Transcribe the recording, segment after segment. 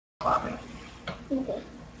Okay.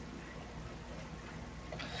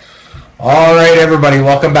 All right, everybody,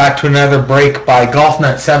 welcome back to another break by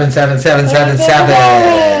GolfNut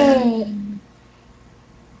 77777.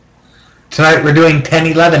 Tonight we're doing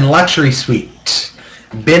 1011 Luxury Suite.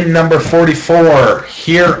 Bin number 44.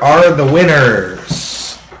 Here are the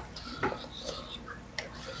winners.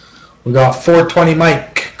 We got 420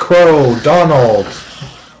 Mike, Crow, Donald.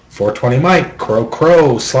 420 Mike, Crow,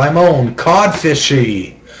 Slimone,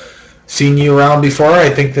 Codfishy. Seen you around before. I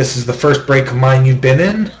think this is the first break of mine you've been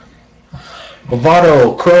in.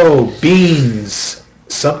 Bovado, Crow, Beans,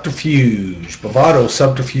 Subterfuge. Bovado,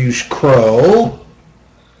 Subterfuge, Crow.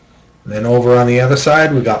 And then over on the other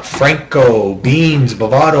side, we got Franco, Beans,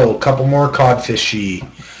 Bovado, a couple more Codfishy.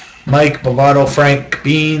 Mike, Bovado, Frank,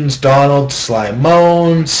 Beans, Donald,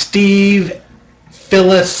 Slimone, Steve,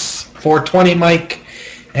 Phyllis, 420 Mike,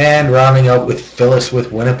 and rounding out with Phyllis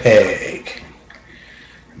with Winnipeg.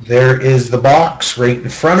 There is the box right in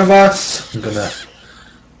front of us. I'm going to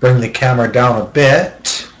bring the camera down a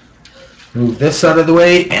bit. Move this out of the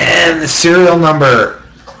way. And the serial number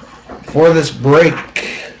for this break.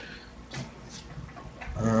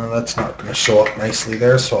 That's not going to show up nicely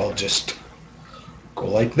there, so I'll just go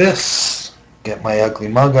like this. Get my ugly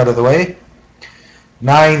mug out of the way.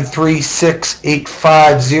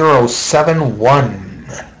 936857071.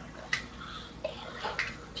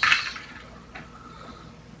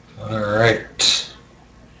 Alright.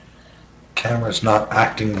 Camera's not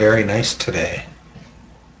acting very nice today.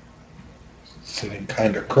 Sitting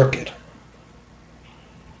kind of crooked.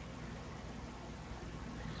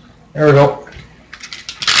 There we go.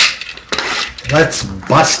 Let's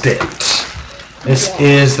bust it. This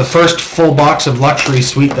is the first full box of Luxury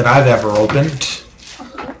Suite that I've ever opened.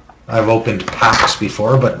 I've opened packs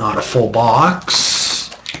before, but not a full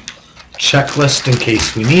box. Checklist in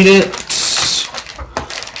case we need it.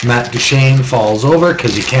 Matt Duchene falls over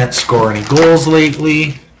because he can't score any goals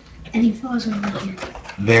lately. And he falls over here.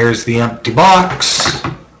 There's the empty box.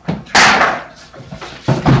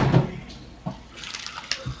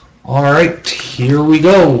 Alright, here we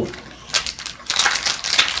go.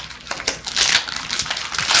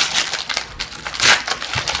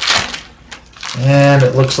 And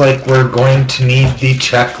it looks like we're going to need the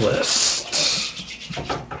checklist.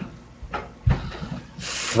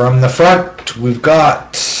 From the front, we've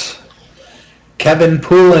got Kevin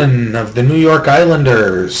Poulin of the New York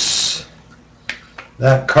Islanders.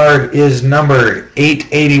 That card is numbered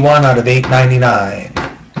 881 out of 899.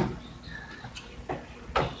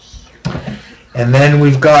 And then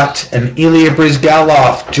we've got an Ilya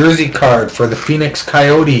Bryzgalov jersey card for the Phoenix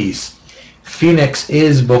Coyotes. Phoenix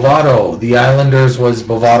is Bovado. The Islanders was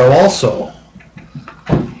Bovado also.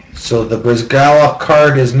 So the Bryzgalov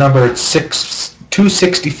card is numbered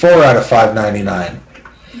 264 out of 599.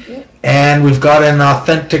 And we've got an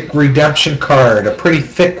authentic redemption card, a pretty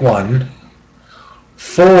thick one,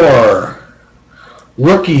 for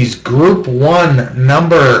Rookies Group 1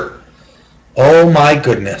 number, oh my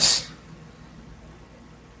goodness.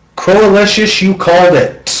 Crowlicious, you called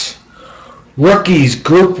it. Rookies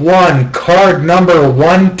Group 1 card number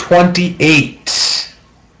 128.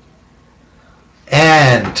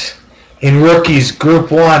 And in Rookies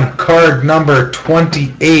Group 1 card number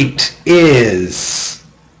 28 is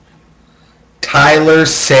Tyler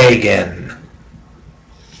Seguin.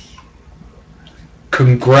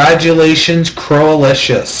 Congratulations,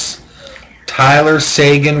 Crowlicious. Tyler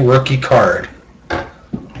Seguin rookie card.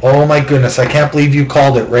 Oh my goodness, I can't believe you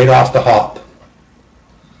called it right off the hop.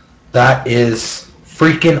 That is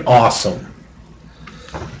freaking awesome.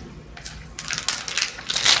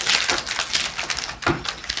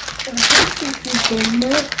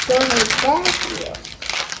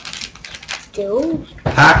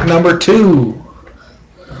 Pack number 2.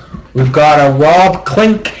 We've got a Rob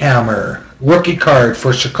Klinkhammer rookie card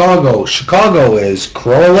for Chicago. Chicago is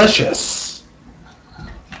Crowlicious.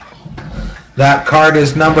 That card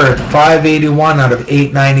is numbered 581 out of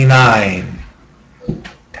 899.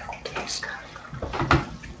 Down, please.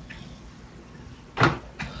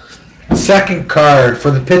 Second card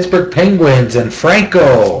for the Pittsburgh Penguins and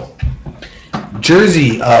Franco.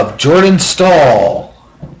 Jersey of Jordan Staal.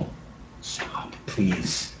 Stop,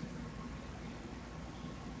 please.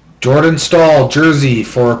 Jordan Staal jersey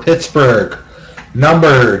for Pittsburgh,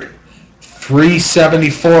 numbered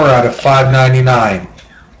 374 out of 599.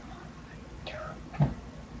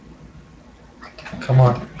 Come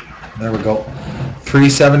on. There we go.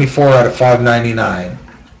 374 out of 599.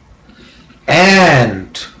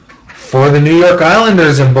 And for the New York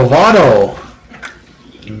Islanders and Bovado,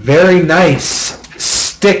 very nice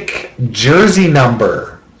stick jersey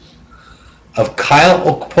number of Kyle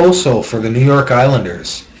Okposo for the New York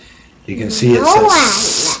Islanders. You can see it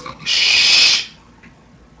says shh,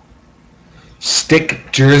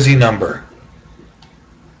 stick jersey number.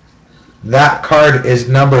 That card is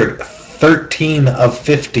numbered 13 of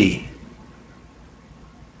 50.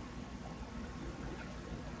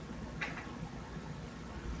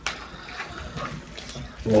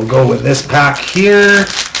 We'll go with this pack here.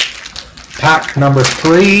 Pack number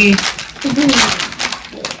 3.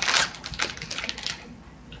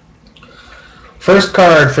 First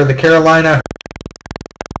card for the Carolina